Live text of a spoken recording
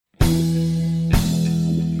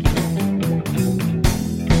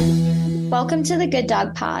Welcome to the Good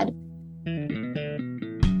Dog Pod.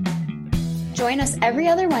 Join us every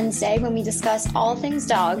other Wednesday when we discuss all things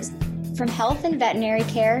dogs, from health and veterinary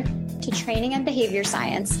care to training and behavior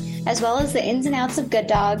science, as well as the ins and outs of Good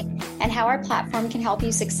Dog and how our platform can help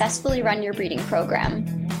you successfully run your breeding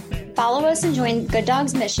program. Follow us and join Good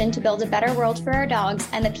Dog's mission to build a better world for our dogs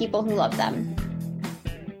and the people who love them.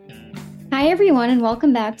 Hi, everyone, and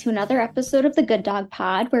welcome back to another episode of the Good Dog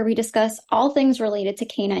Pod, where we discuss all things related to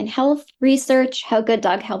canine health, research, how Good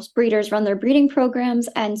Dog helps breeders run their breeding programs,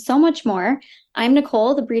 and so much more. I'm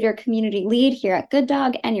Nicole, the breeder community lead here at Good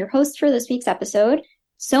Dog, and your host for this week's episode.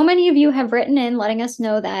 So many of you have written in letting us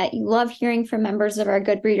know that you love hearing from members of our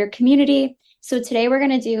Good Breeder community. So today we're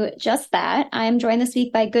going to do just that. I am joined this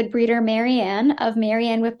week by Good Breeder Marianne of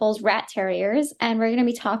Marianne Whipple's Rat Terriers, and we're going to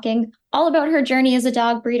be talking all about her journey as a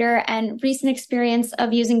dog breeder and recent experience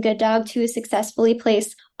of using Good Dog to successfully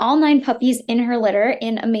place all 9 puppies in her litter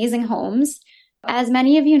in amazing homes. As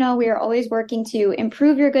many of you know, we are always working to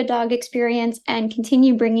improve your Good Dog experience and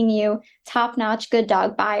continue bringing you top-notch Good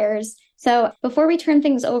Dog buyers. So before we turn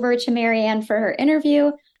things over to Marianne for her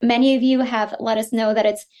interview, many of you have let us know that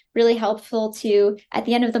it's really helpful to, at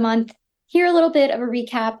the end of the month, hear a little bit of a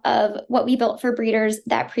recap of what we built for breeders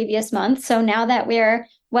that previous month. So now that we're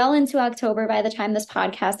well into October by the time this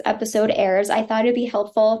podcast episode airs, I thought it'd be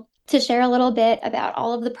helpful to share a little bit about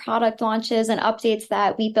all of the product launches and updates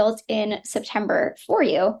that we built in September for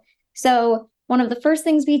you. So one of the first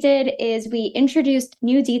things we did is we introduced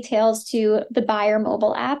new details to the Buyer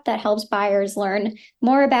mobile app that helps buyers learn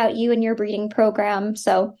more about you and your breeding program.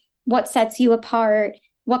 So what sets you apart,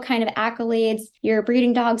 what kind of accolades your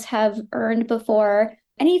breeding dogs have earned before,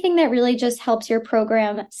 anything that really just helps your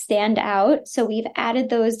program stand out. So we've added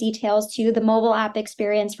those details to the mobile app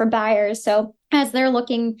experience for buyers. So as they're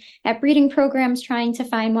looking at breeding programs, trying to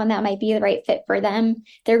find one that might be the right fit for them,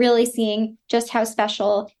 they're really seeing just how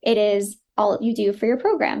special it is all you do for your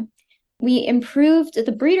program. We improved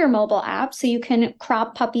the Breeder mobile app so you can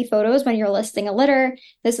crop puppy photos when you're listing a litter.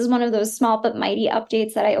 This is one of those small but mighty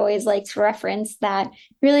updates that I always like to reference that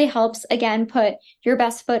really helps, again, put your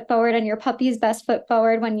best foot forward and your puppy's best foot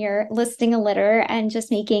forward when you're listing a litter and just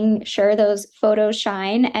making sure those photos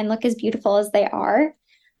shine and look as beautiful as they are.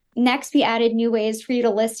 Next, we added new ways for you to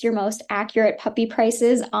list your most accurate puppy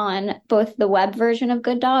prices on both the web version of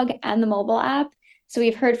Good Dog and the mobile app. So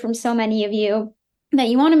we've heard from so many of you that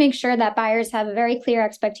you want to make sure that buyers have a very clear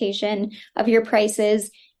expectation of your prices,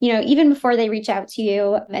 even before they reach out to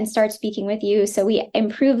you and start speaking with you. So we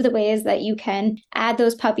improve the ways that you can add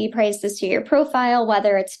those puppy prices to your profile,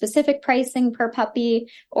 whether it's specific pricing per puppy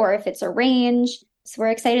or if it's a range. So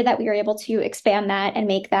we're excited that we were able to expand that and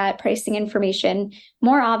make that pricing information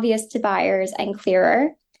more obvious to buyers and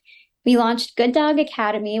clearer. We launched Good Dog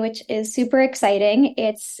Academy, which is super exciting.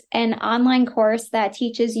 It's an online course that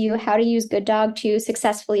teaches you how to use Good Dog to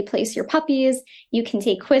successfully place your puppies. You can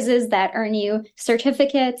take quizzes that earn you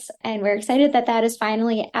certificates, and we're excited that that is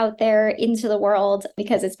finally out there into the world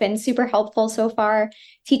because it's been super helpful so far,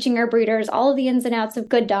 teaching our breeders all of the ins and outs of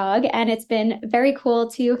Good Dog, and it's been very cool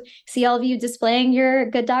to see all of you displaying your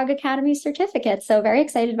Good Dog Academy certificates. So very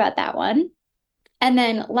excited about that one. And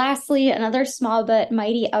then lastly, another small but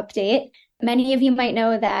mighty update. Many of you might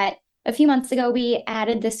know that a few months ago, we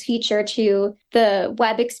added this feature to the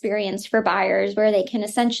web experience for buyers where they can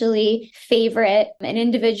essentially favorite an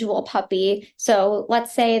individual puppy. So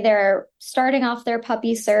let's say they're starting off their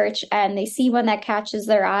puppy search and they see one that catches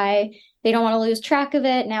their eye. They don't want to lose track of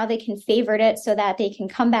it. Now they can favorite it so that they can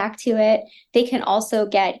come back to it. They can also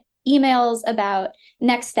get emails about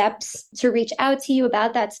next steps to reach out to you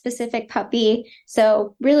about that specific puppy.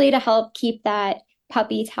 So really to help keep that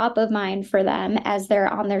puppy top of mind for them as they're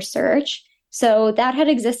on their search. So that had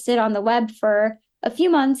existed on the web for a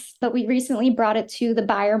few months, but we recently brought it to the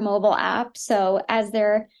Buyer mobile app. So as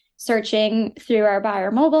they're searching through our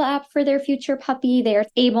Buyer mobile app for their future puppy, they're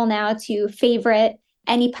able now to favorite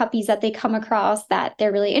any puppies that they come across that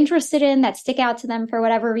they're really interested in, that stick out to them for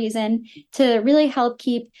whatever reason, to really help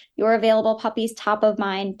keep your available puppies top of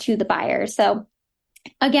mind to the buyer. So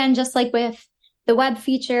again, just like with the web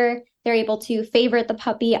feature, they're able to favorite the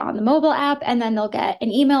puppy on the mobile app, and then they'll get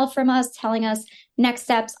an email from us telling us next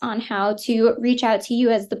steps on how to reach out to you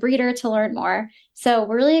as the breeder to learn more. So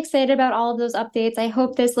we're really excited about all of those updates. I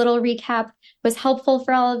hope this little recap was helpful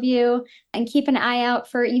for all of you, and keep an eye out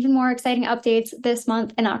for even more exciting updates this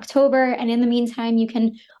month in October. And in the meantime, you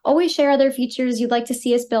can always share other features you'd like to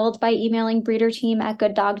see us build by emailing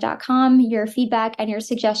breederteam@gooddog.com. Your feedback and your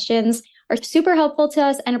suggestions are super helpful to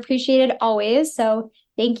us and appreciated always. So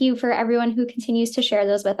thank you for everyone who continues to share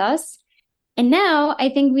those with us. And now I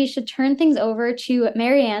think we should turn things over to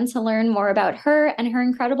Marianne to learn more about her and her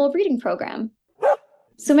incredible breeding program.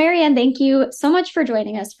 So Marianne, thank you so much for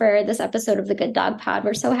joining us for this episode of the Good Dog Pod.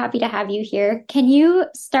 We're so happy to have you here. Can you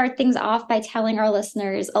start things off by telling our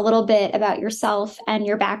listeners a little bit about yourself and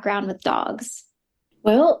your background with dogs?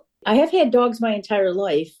 Well, I have had dogs my entire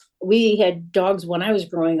life. We had dogs when I was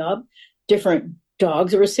growing up, different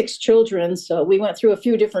dogs. There were 6 children, so we went through a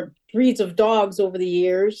few different breeds of dogs over the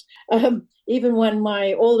years. Even when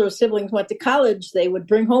my older siblings went to college, they would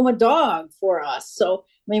bring home a dog for us. So,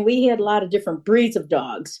 we had a lot of different breeds of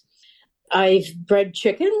dogs. I've bred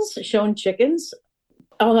chickens, shown chickens,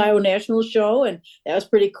 Ohio National Show, and that was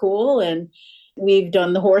pretty cool. And we've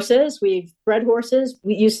done the horses. We've bred horses.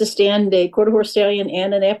 We used to stand a quarter horse stallion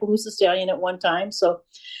and an Appaloosa stallion at one time. So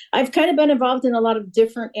I've kind of been involved in a lot of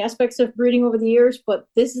different aspects of breeding over the years, but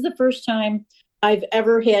this is the first time I've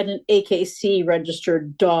ever had an AKC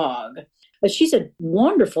registered dog. But she's a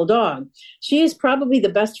wonderful dog. She is probably the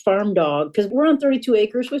best farm dog because we're on 32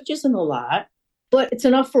 acres, which isn't a lot, but it's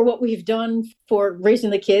enough for what we've done for raising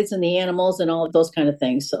the kids and the animals and all of those kind of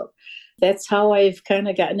things. So that's how I've kind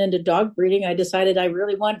of gotten into dog breeding. I decided I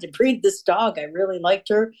really wanted to breed this dog. I really liked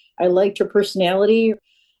her. I liked her personality,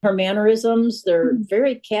 her mannerisms. They're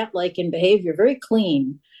very cat-like in behavior, very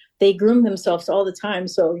clean. They groom themselves all the time.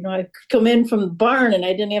 So, I could come in from the barn and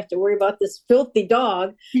I didn't have to worry about this filthy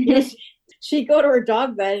dog. She'd go to her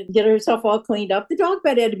dog bed and get herself all cleaned up. The dog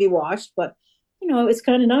bed had to be washed, but, it's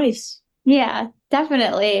kind of nice. Yeah,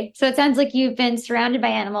 definitely. So it sounds like you've been surrounded by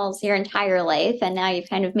animals your entire life, and now you've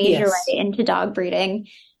kind of made your way into dog breeding.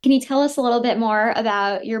 Can you tell us a little bit more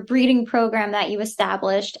about your breeding program that you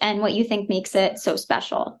established and what you think makes it so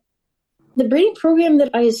special? The breeding program that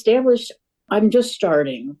I established, I'm just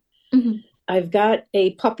starting. Mm-hmm. I've got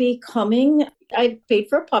a puppy coming. I paid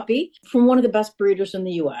for a puppy from one of the best breeders in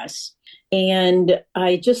the U.S. And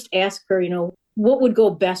I just asked her, what would go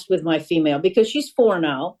best with my female? Because she's 4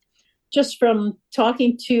 now. Just from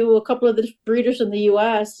talking to a couple of the breeders in the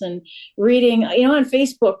U.S. and reading, on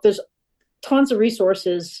Facebook, there's tons of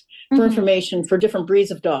resources for information for different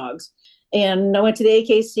breeds of dogs. And I went to the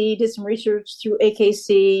AKC, did some research through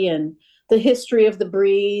AKC and the history of the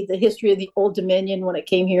breed, the history of the Old Dominion when it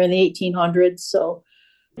came here in the 1800s. So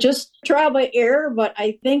just trial by error, but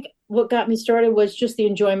I think what got me started was just the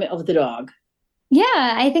enjoyment of the dog.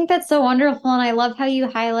 Yeah, I think that's so wonderful. And I love how you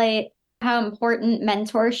highlight how important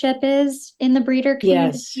mentorship is in the breeder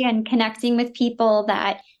community and connecting with people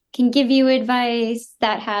that can give you advice,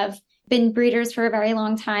 that have been breeders for a very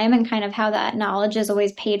long time, and kind of how that knowledge is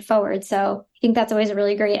always paid forward. So I think that's always a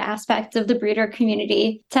really great aspect of the breeder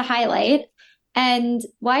community to highlight. And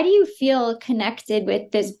why do you feel connected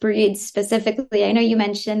with this breed specifically? I know you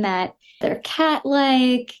mentioned that they're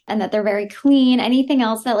cat-like and that they're very clean. Anything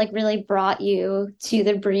else that really brought you to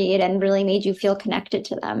the breed and really made you feel connected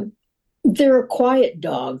to them? They're a quiet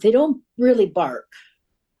dog. They don't really bark.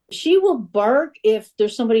 She will bark if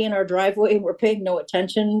there's somebody in our driveway and we're paying no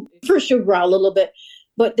attention. First, she'll growl a little bit,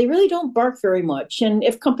 but they really don't bark very much. And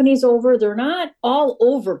if company's over, they're not all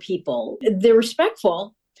over people. They're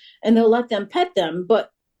respectful and they'll let them pet them,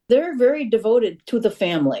 but they're very devoted to the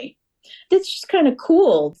family. That's just kind of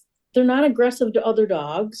cool. They're not aggressive to other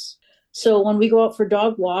dogs. So when we go out for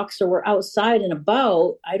dog walks or we're outside and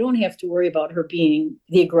about, I don't have to worry about her being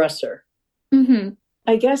the aggressor. Mm-hmm.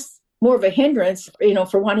 I guess more of a hindrance,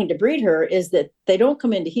 for wanting to breed her is that they don't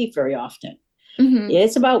come into heat very often. Mm-hmm.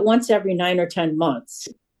 It's about once every 9 or 10 months.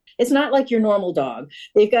 It's not like your normal dog.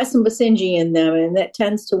 They've got some Basenji in them, and that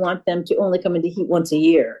tends to want them to only come into heat once a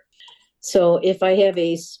year. So if I have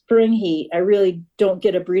a spring heat, I really don't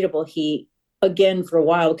get a breedable heat again for a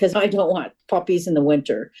while because I don't want puppies in the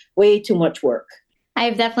winter. Way too much work.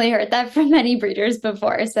 I've definitely heard that from many breeders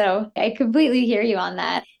before, so I completely hear you on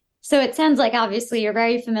that. So it sounds like obviously you're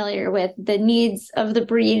very familiar with the needs of the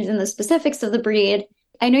breed and the specifics of the breed.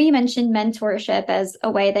 I know you mentioned mentorship as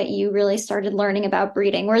a way that you really started learning about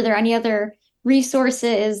breeding. Were there any other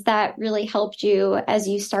resources that really helped you as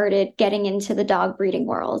you started getting into the dog breeding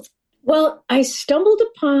world? Well, I stumbled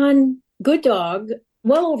upon Good Dog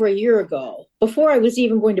well over a year ago. Before I was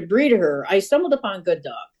even going to breed her, I stumbled upon Good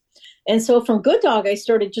Dog. And so from Good Dog, I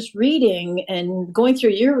started just reading and going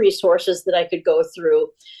through your resources that I could go through.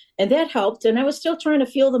 And that helped. And I was still trying to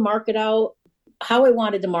feel the market out, how I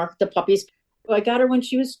wanted to market the puppies. I got her when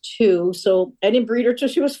she was 2, so I didn't breed her till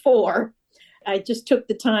she was 4. I just took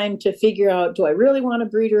the time to figure out, do I really want to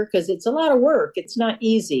breed her? Because it's a lot of work. It's not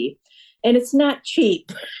easy. And it's not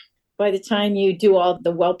cheap. By the time you do all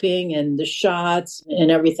the whelping and the shots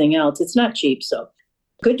and everything else, it's not cheap. So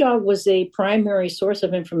Good Dog was a primary source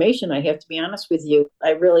of information, I have to be honest with you.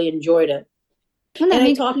 I really enjoyed it. And And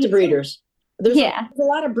I talk to breeders. There's Yeah. a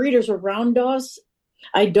lot of breeders around us.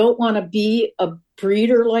 I don't want to be a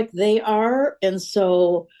breeder like they are. And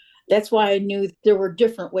so that's why I knew there were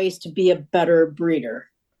different ways to be a better breeder.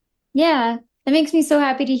 Yeah, that makes me so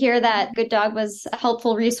happy to hear that Good Dog was a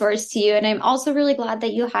helpful resource to you. And I'm also really glad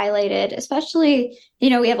that you highlighted, especially, we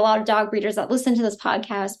have a lot of dog breeders that listen to this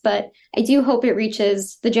podcast, but I do hope it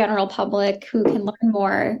reaches the general public who can learn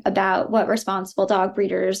more about what responsible dog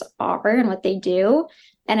breeders are and what they do.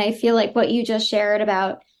 And I feel like what you just shared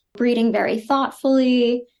about breeding very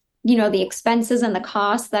thoughtfully, the expenses and the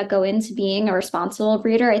costs that go into being a responsible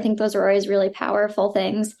breeder, I think those are always really powerful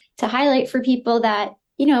things to highlight for people that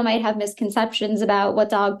might have misconceptions about what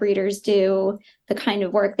dog breeders do, the kind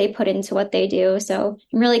of work they put into what they do. So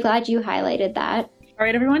I'm really glad you highlighted that. All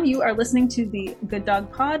right, everyone, you are listening to the Good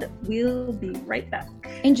Dog Pod. We'll be right back.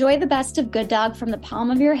 Enjoy the best of Good Dog from the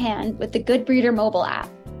palm of your hand with the Good Breeder mobile app.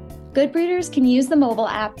 Good breeders can use the mobile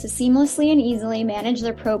app to seamlessly and easily manage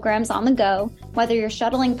their programs on the go. Whether you're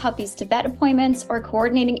shuttling puppies to vet appointments or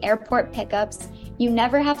coordinating airport pickups, you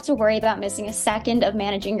never have to worry about missing a second of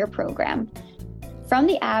managing your program. From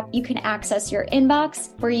the app, you can access your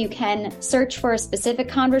inbox, where you can search for a specific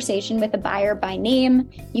conversation with a buyer by name.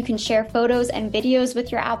 You can share photos and videos with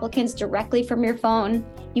your applicants directly from your phone.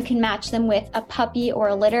 You can match them with a puppy or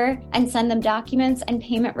a litter and send them documents and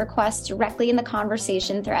payment requests directly in the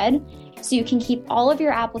conversation thread. So you can keep all of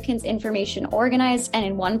your applicants' information organized and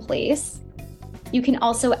in one place. You can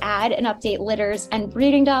also add and update litters and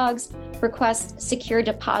breeding dogs, request secure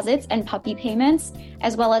deposits and puppy payments,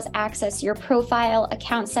 as well as access your profile,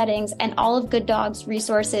 account settings, and all of Good Dog's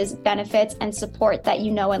resources, benefits, and support that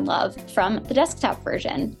you know and love from the desktop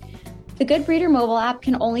version. The Good Breeder mobile app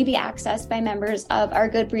can only be accessed by members of our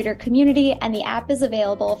Good Breeder community, and the app is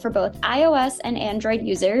available for both iOS and Android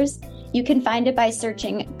users. You can find it by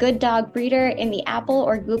searching Good Dog Breeder in the Apple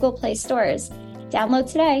or Google Play stores. Download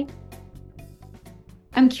today.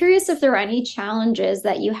 I'm curious if there were any challenges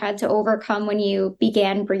that you had to overcome when you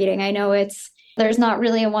began breeding. I know there's not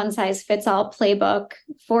really a one-size-fits-all playbook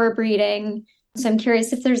for breeding. So I'm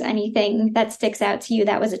curious if there's anything that sticks out to you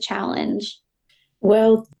that was a challenge.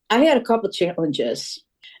 Well, I had a couple challenges.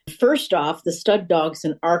 First off, the stud dog's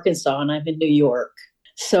in Arkansas and I'm in New York.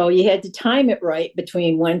 So you had to time it right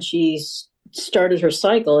between when she started her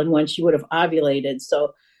cycle and when she would have ovulated.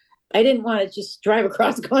 So I didn't want to just drive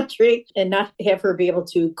across the country and not have her be able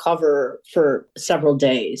to cover for several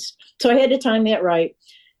days. So I had to time that right.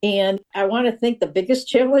 And I want to think the biggest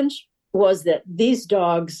challenge was that these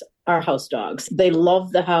dogs are house dogs. They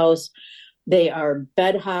love the house. They are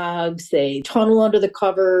bed hogs. They tunnel under the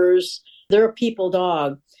covers. They're a people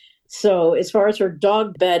dog. So as far as her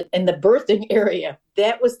dog bed and the birthing area,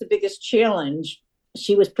 that was the biggest challenge.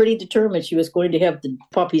 She was pretty determined she was going to have the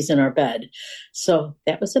puppies in our bed. So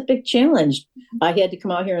that was a big challenge. I had to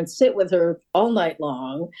come out here and sit with her all night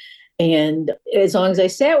long. And as long as I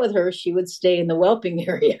sat with her, she would stay in the whelping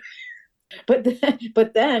area. But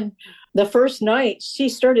then the first night, she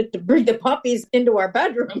started to bring the puppies into our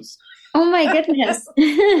bedrooms. Oh, my goodness.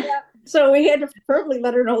 So we had to firmly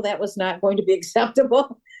let her know that was not going to be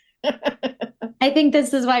acceptable. I think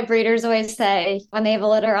this is why breeders always say when they have a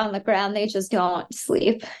litter on the ground, they just don't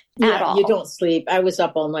sleep at all. You don't sleep. I was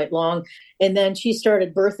up all night long. And then she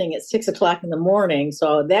started birthing at 6 o'clock in the morning.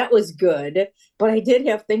 So that was good. But I did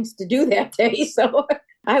have things to do that day. So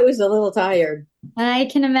I was a little tired. I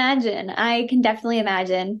can imagine. I can definitely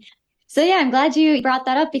imagine. So yeah, I'm glad you brought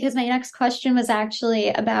that up because my next question was actually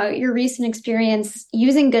about your recent experience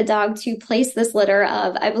using Good Dog to place this litter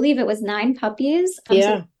of, I believe it was 9 puppies. Yeah.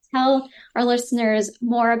 So tell our listeners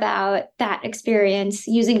more about that experience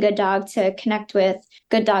using Good Dog to connect with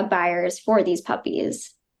Good Dog buyers for these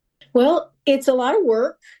puppies. Well, it's a lot of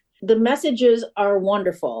work. The messages are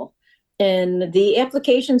wonderful. And the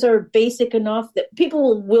applications are basic enough that people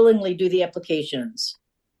will willingly do the applications.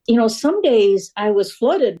 Some days I was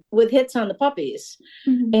flooded with hits on the puppies.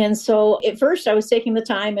 Mm-hmm. And so at first I was taking the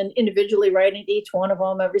time and individually writing to each one of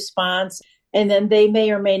them a response. And then they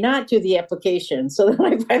may or may not do the application. So then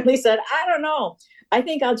I finally said, I don't know. I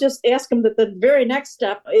think I'll just ask them that the very next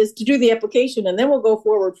step is to do the application and then we'll go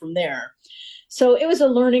forward from there. So it was a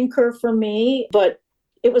learning curve for me, but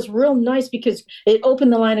it was real nice because it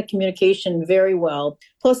opened the line of communication very well.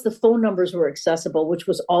 Plus the phone numbers were accessible, which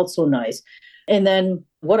was also nice. And then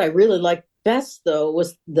what I really liked best, though,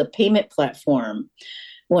 was the payment platform.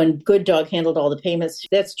 When Good Dog handled all the payments,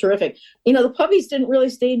 that's terrific. The puppies didn't really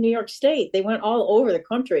stay in New York State. They went all over the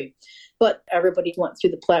country, but everybody went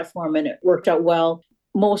through the platform and it worked out well.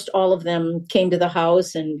 Most all of them came to the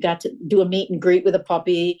house and got to do a meet and greet with a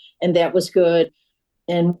puppy, and that was good.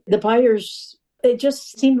 And the buyers It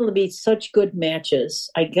just seemed to be such good matches.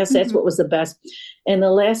 I guess that's what was the best. And the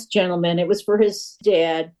last gentleman, it was for his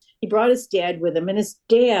dad. He brought his dad with him, and his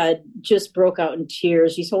dad just broke out in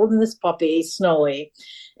tears. He's holding this puppy, Snowy,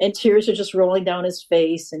 and tears are just rolling down his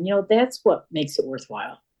face. And, that's what makes it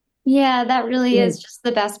worthwhile. Yeah, that really is just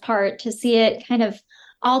the best part, to see it kind of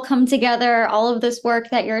all come together, all of this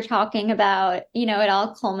work that you're talking about, it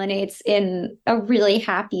all culminates in a really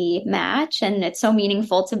happy match, and it's so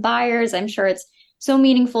meaningful to buyers. I'm sure it's so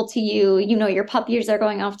meaningful to you. Your puppies are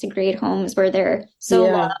going off to great homes where they're so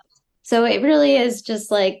loved. So it really is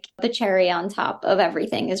just like the cherry on top of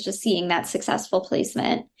everything, is just seeing that successful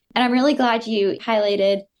placement. And I'm really glad you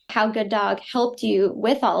highlighted how Good Dog helped you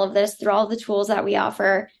with all of this through all the tools that we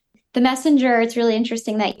offer. The messenger, it's really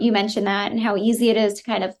interesting that you mentioned that, and how easy it is to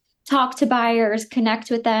kind of talk to buyers, connect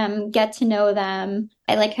with them, get to know them.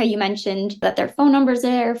 I like how you mentioned that their phone number's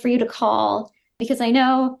there for you to call, because I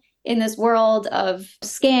know in this world of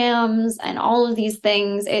scams and all of these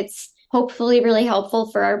things, it's hopefully really helpful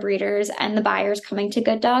for our breeders and the buyers coming to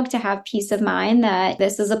Good Dog to have peace of mind that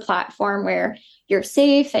this is a platform where you're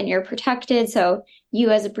safe and you're protected. So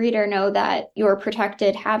you as a breeder know that you're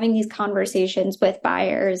protected having these conversations with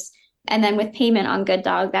buyers. And then with payment on Good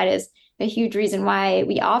Dog, that is a huge reason why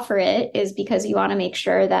we offer it, is because you want to make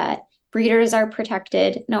sure that breeders are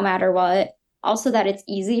protected no matter what. Also, that it's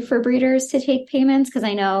easy for breeders to take payments, because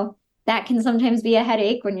I know that can sometimes be a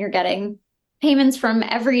headache when you're getting payments from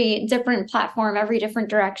every different platform, every different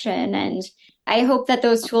direction. And I hope that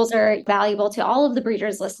those tools are valuable to all of the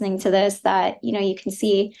breeders listening to this, that, you can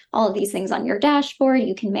see all of these things on your dashboard,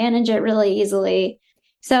 you can manage it really easily.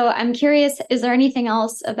 So I'm curious, is there anything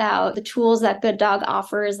else about the tools that Good Dog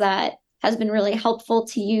offers that has been really helpful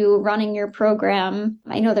to you running your program?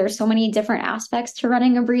 I know there's so many different aspects to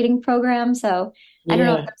running a breeding program. So I don't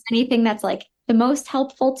know if there's anything that's like the most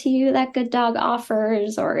helpful to you that Good Dog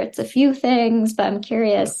offers, or it's a few things, but I'm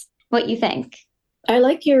curious what you think. I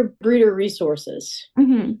like your breeder resources.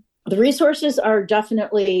 Mm-hmm. The resources are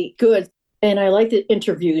definitely good. And I like the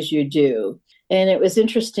interviews you do. And it was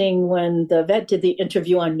interesting when the vet did the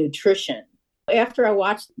interview on nutrition. After I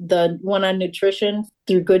watched the one on nutrition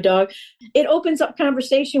through Good Dog, it opens up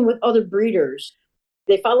conversation with other breeders.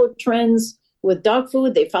 They followed trends with dog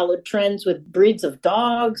food. They followed trends with breeds of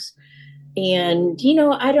dogs. And,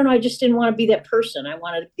 I don't know, I just didn't want to be that person. I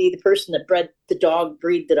wanted to be the person that bred the dog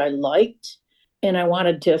breed that I liked. And I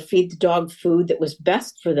wanted to feed the dog food that was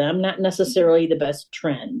best for them, not necessarily the best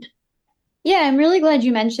trend. Yeah, I'm really glad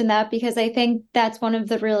you mentioned that, because I think that's one of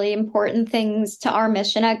the really important things to our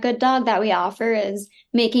mission at Good Dog that we offer, is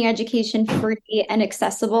making education free and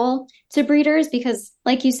accessible to breeders, because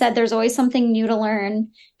like you said, there's always something new to learn.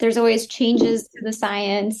 There's always changes to the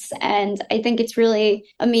science. And I think it's really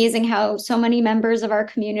amazing how so many members of our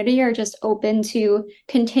community are just open to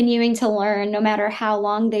continuing to learn, no matter how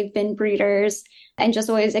long they've been breeders, and just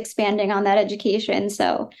always expanding on that education.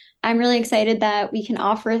 So I'm really excited that we can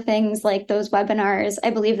offer things like those webinars.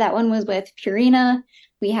 I believe that one was with Purina.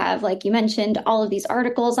 We have, like you mentioned, all of these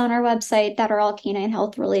articles on our website that are all canine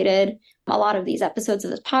health related. A lot of these episodes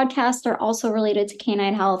of this podcast are also related to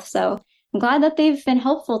canine health. So I'm glad that they've been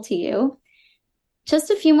helpful to you.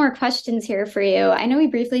 Just a few more questions here for you. I know we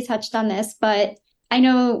briefly touched on this, but I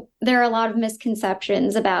know there are a lot of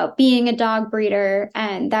misconceptions about being a dog breeder,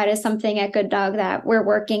 and that is something at Good Dog that we're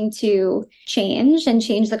working to change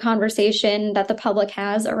the conversation that the public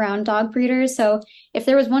has around dog breeders. So if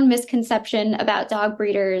there was one misconception about dog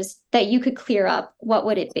breeders that you could clear up, what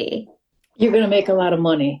would it be? You're going to make a lot of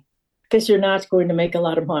money, because you're not going to make a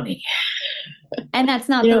lot of money. And that's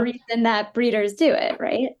not the reason that breeders do it,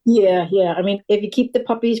 right? Yeah. I mean, if you keep the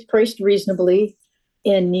puppies priced reasonably,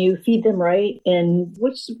 and you feed them right, and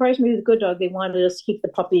which surprised me with Good Dog, they wanted us to keep the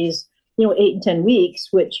puppies, 8 and 10 weeks,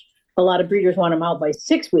 which a lot of breeders want them out by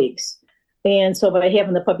 6 weeks. And so by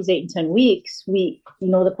having the puppies 8 and 10 weeks,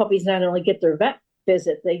 the puppies not only get their vet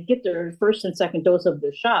visit, they get their first and second dose of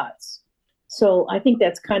their shots. So I think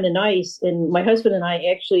that's kind of nice. And my husband and I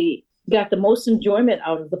actually got the most enjoyment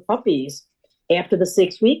out of the puppies after the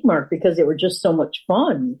 6-week mark, because they were just so much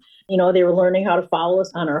fun. They were learning how to follow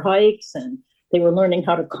us on our hikes, and they were learning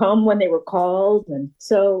how to come when they were called. And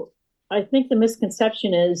so I think the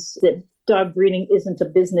misconception is that dog breeding isn't a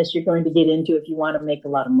business you're going to get into if you want to make a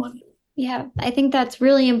lot of money. Yeah, I think that's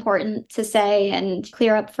really important to say and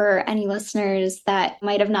clear up for any listeners that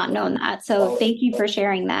might have not known that. So thank you for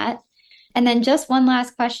sharing that. And then just one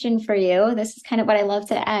last question for you. This is kind of what I love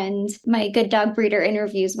to end my Good Dog breeder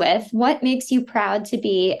interviews with. What makes you proud to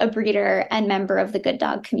be a breeder and member of the Good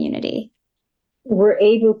Dog community? We're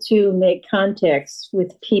able to make contacts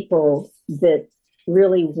with people that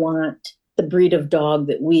really want the breed of dog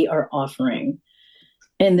that we are offering.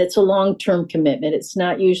 And it's a long-term commitment. It's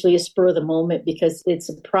not usually a spur of the moment because it's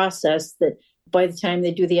a process that by the time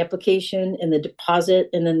they do the application and the deposit,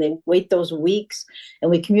 and then they wait those weeks, and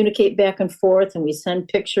we communicate back and forth, and we send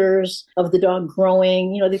pictures of the dog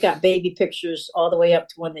growing. You know, they've got baby pictures all the way up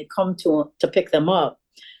to when they come to pick them up.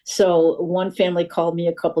 So one family called me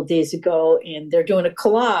a couple of days ago, and they're doing a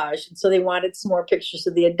collage. And so they wanted some more pictures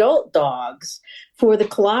of the adult dogs for the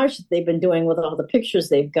collage that they've been doing with all the pictures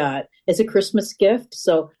they've got as a Christmas gift.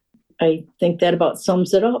 So I think that about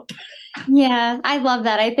sums it up. Yeah, I love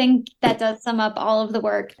that. I think that does sum up all of the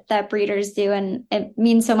work that breeders do. And it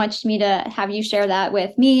means so much to me to have you share that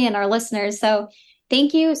with me and our listeners. So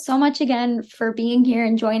thank you so much again for being here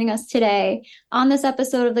and joining us today on this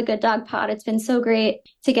episode of the Good Dog Pod. It's been so great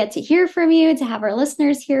to get to hear from you, to have our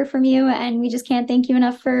listeners hear from you. And we just can't thank you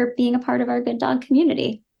enough for being a part of our Good Dog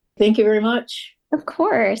community. Thank you very much. Of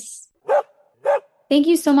course. Thank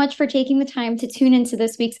you so much for taking the time to tune into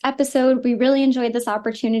this week's episode. We really enjoyed this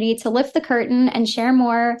opportunity to lift the curtain and share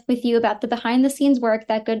more with you about the behind-the-scenes work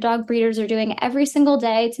that good dog breeders are doing every single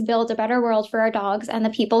day to build a better world for our dogs and the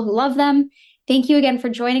people who love them. Thank you again for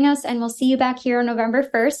joining us, and we'll see you back here on November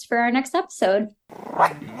 1st for our next episode.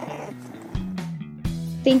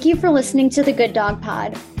 Thank you for listening to the Good Dog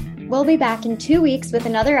Pod. We'll be back in 2 weeks with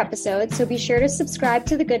another episode, so be sure to subscribe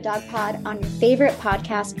to the Good Dog Pod on your favorite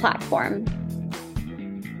podcast platform.